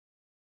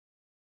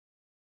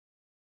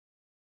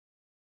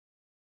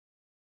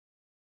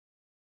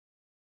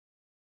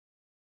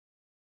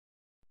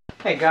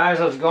Hey guys,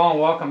 how's it going?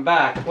 Welcome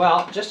back.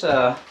 Well, just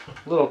a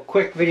little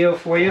quick video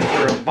for you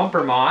for a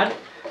bumper mod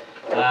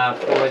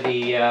for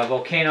the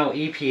Volcano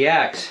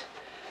EPX.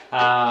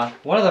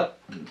 One of the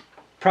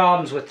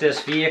problems with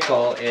this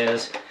vehicle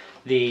is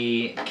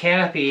the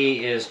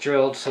canopy is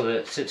drilled so that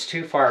it sits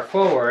too far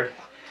forward,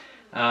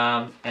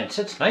 and it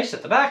sits nice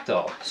at the back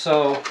though.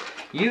 So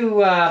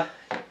you,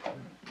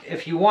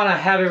 if you want to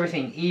have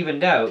everything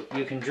evened out,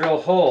 you can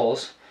drill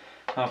holes,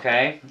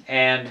 okay,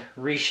 and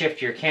reshift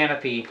your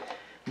canopy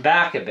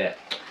back a bit.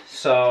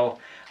 So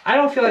I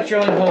don't feel like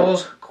drilling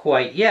holes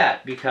quite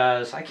yet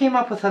because I came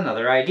up with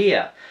another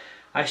idea.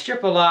 I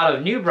strip a lot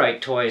of New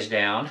Bright toys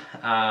down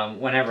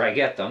whenever I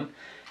get them,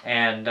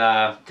 and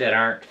that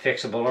aren't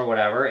fixable or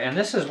whatever, and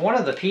this is one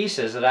of the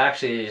pieces that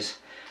actually is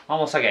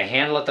almost like a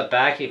handle at the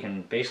back. You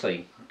can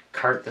basically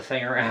cart the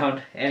thing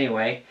around.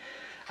 Anyway,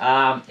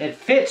 it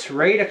fits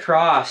right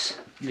across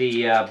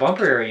the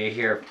bumper area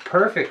here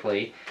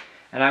perfectly.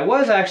 And I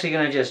was actually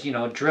going to just,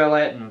 drill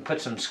it and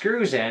put some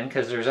screws in,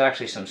 because there's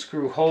actually some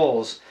screw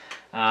holes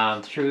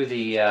through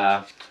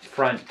the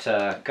front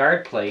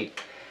guard plate.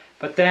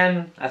 But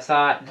then I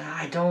thought, nah,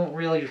 I don't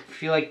really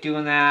feel like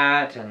doing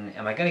that, and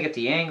am I going to get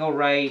the angle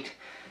right?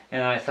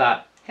 And I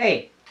thought,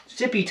 hey,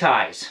 zippy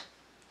ties.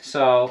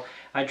 So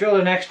I drilled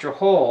an extra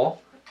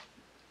hole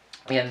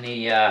in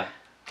the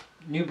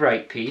New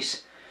Bright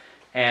piece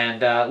and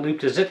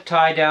looped a zip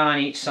tie down on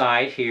each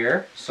side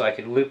here so I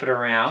could loop it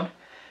around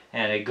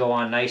and it'd go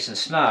on nice and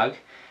snug.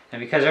 And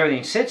because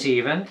everything sits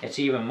even, it's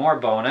even more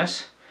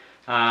bonus.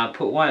 Tied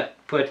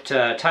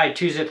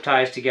two zip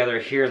ties together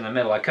here in the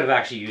middle. I could have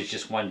actually used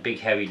just one big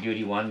heavy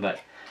duty one,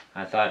 but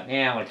I thought,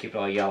 yeah, I'm going to keep it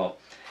all yellow.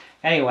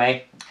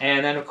 Anyway,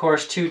 and then of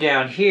course two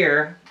down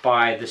here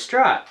by the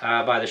strut,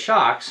 by the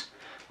shocks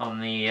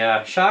on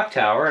the shock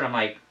tower, and I'm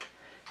like,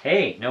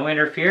 hey, no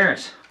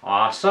interference.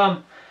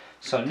 Awesome.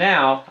 So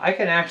now I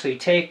can actually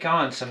take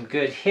on some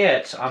good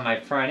hits on my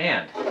front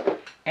end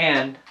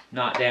and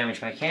not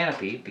damage my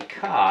canopy,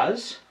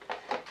 because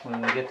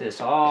when we get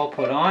this all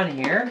put on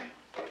here,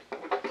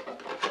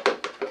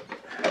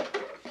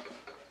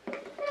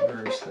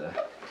 where's the,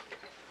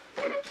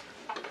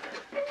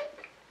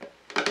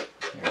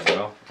 there we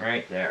go,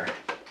 right there.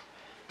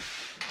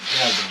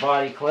 Have the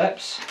body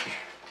clips.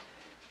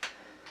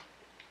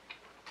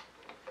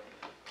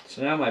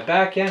 So now my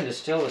back end is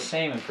still the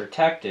same and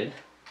protected,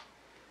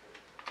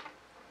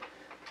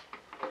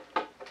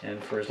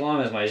 and for as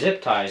long as my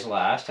zip ties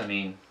last, I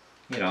mean,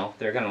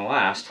 they're going to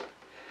last.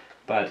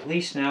 But at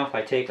least now if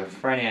I take a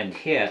front end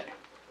hit,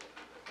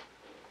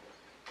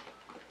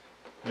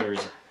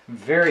 there's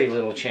very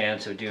little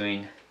chance of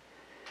doing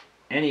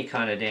any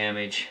kind of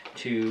damage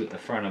to the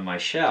front of my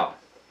shell.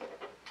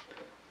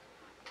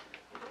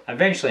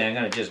 Eventually I'm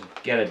going to just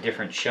get a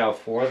different shell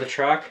for the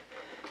truck,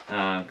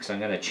 because I'm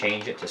going to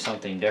change it to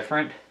something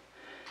different.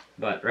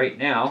 But right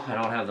now I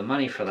don't have the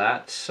money for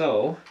that,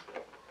 so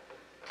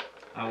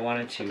I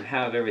wanted to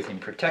have everything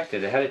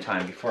protected ahead of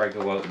time before I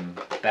go out and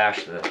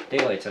bash the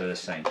daylights out of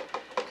this thing.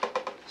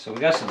 So we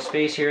got some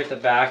space here at the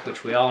back,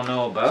 which we all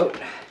know about.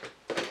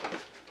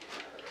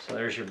 So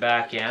there's your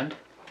back end.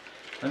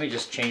 Let me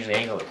just change the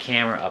angle of the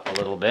camera up a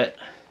little bit.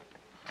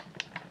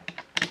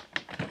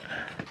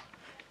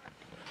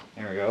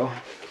 There we go.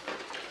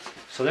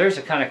 So there's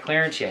the kind of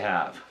clearance you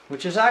have,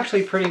 which is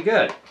actually pretty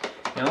good.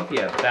 If you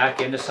back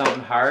into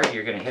something hard,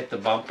 you're going to hit the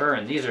bumper,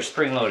 and these are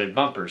spring-loaded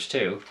bumpers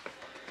too.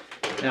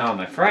 Now on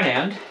my front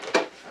end,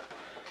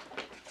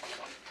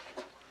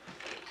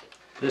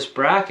 this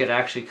bracket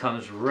actually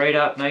comes right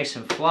up nice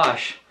and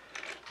flush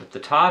with the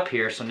top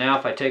here. So now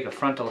if I take a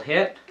frontal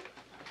hit,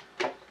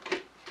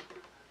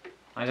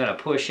 I'm going to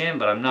push in,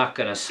 but I'm not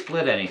going to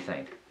split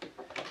anything.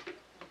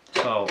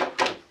 So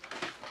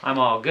I'm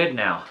all good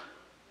now.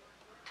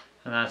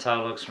 And that's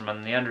how it looks from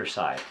on the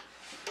underside.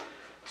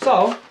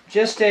 So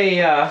just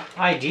a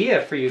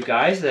idea for you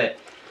guys that,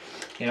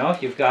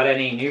 if you've got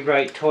any New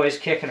Bright toys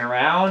kicking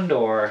around,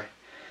 or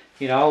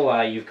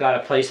you've got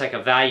a place like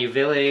a Value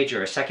Village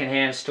or a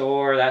secondhand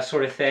store, that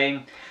sort of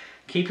thing,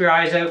 keep your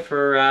eyes out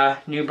for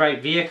New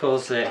Bright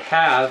vehicles that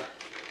have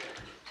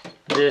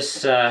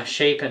this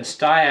shape and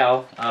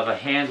style of a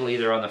handle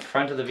either on the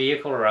front of the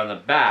vehicle or on the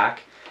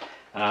back,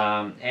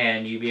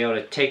 and you'll be able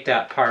to take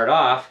that part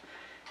off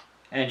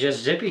and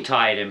just zippy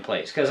tie it in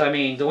place. Because I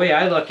mean, the way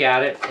I look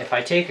at it, if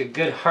I take a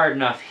good hard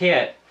enough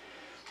hit,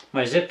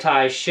 my zip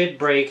ties should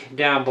break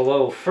down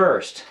below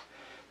first,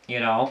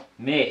 and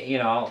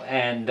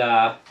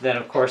then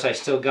of course I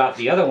still got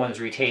the other ones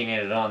retaining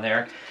it on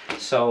there,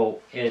 so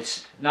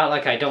it's not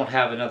like I don't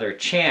have another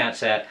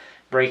chance at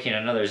breaking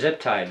another zip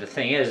tie. The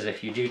thing is,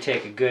 if you do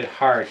take a good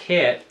hard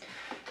hit,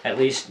 at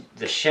least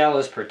the shell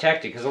is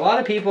protected, because a lot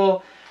of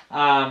people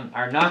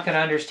are not going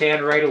to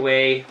understand right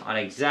away on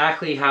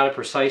exactly how to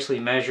precisely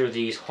measure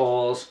these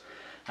holes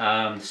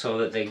so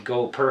that they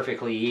go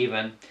perfectly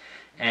even,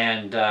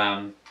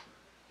 and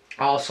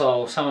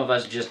also, some of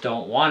us just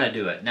don't want to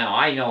do it. Now,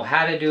 I know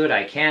how to do it,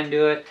 I can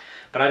do it,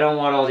 but I don't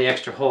want all the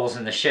extra holes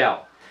in the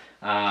shell.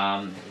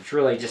 It's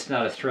really just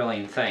not a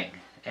thrilling thing.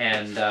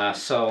 And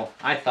so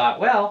I thought,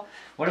 well,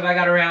 what have I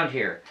got around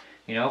here?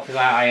 You know, because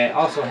I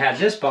also had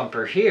this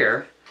bumper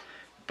here,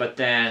 but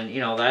then,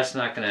 you know, that's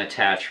not going to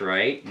attach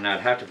right, and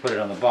I'd have to put it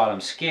on the bottom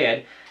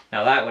skid.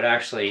 Now that would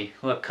actually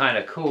look kind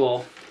of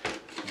cool.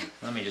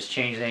 Let me just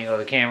change the angle of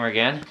the camera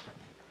again.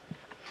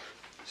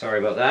 Sorry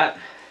about that.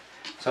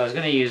 So I was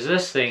going to use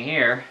this thing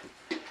here,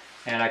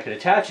 and I could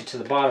attach it to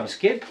the bottom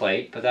skid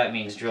plate, but that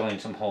means drilling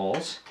some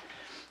holes.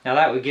 Now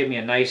that would give me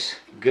a nice,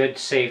 good,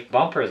 safe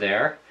bumper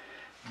there,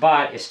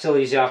 but it still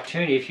leaves the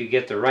opportunity, if you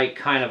get the right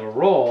kind of a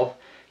roll,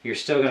 you're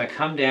still going to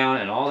come down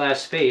and all that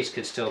space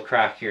could still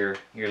crack your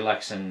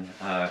Lexan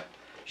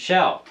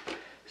shell.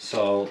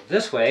 So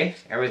this way,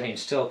 everything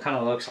still kind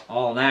of looks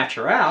all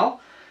natural,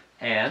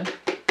 and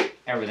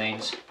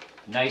everything's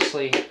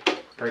nicely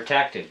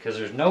protected, because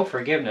there's no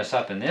forgiveness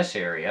up in this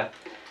area,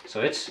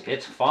 so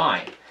it's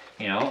fine,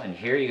 you know. And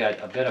here you got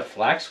a bit of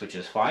flex, which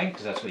is fine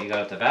because that's what you got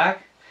at the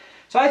back.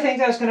 So I think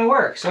that's going to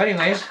work. So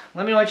anyways,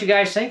 let me know what you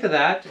guys think of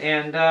that,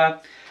 and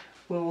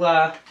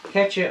we'll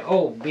catch you.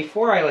 Oh,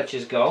 before I let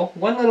you go,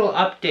 one little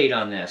update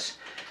on this.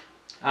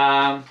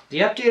 The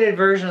updated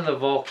version of the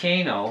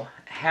Volcano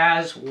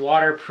has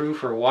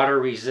waterproof or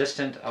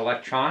water-resistant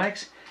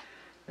electronics.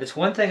 It's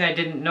one thing I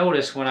didn't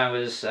notice when I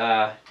was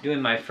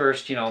doing my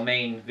first,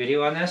 main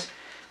video on this,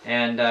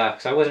 and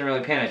because I wasn't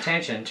really paying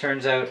attention.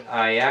 Turns out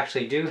I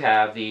actually do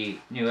have the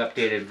new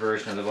updated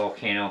version of the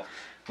Volcano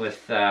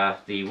with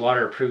the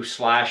waterproof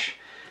slash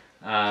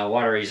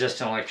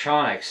water-resistant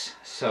electronics.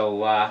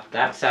 So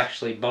that's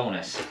actually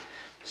bonus.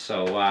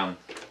 So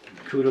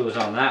kudos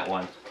on that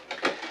one.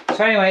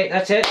 So anyway,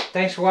 that's it.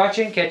 Thanks for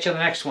watching. Catch you on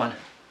the next one.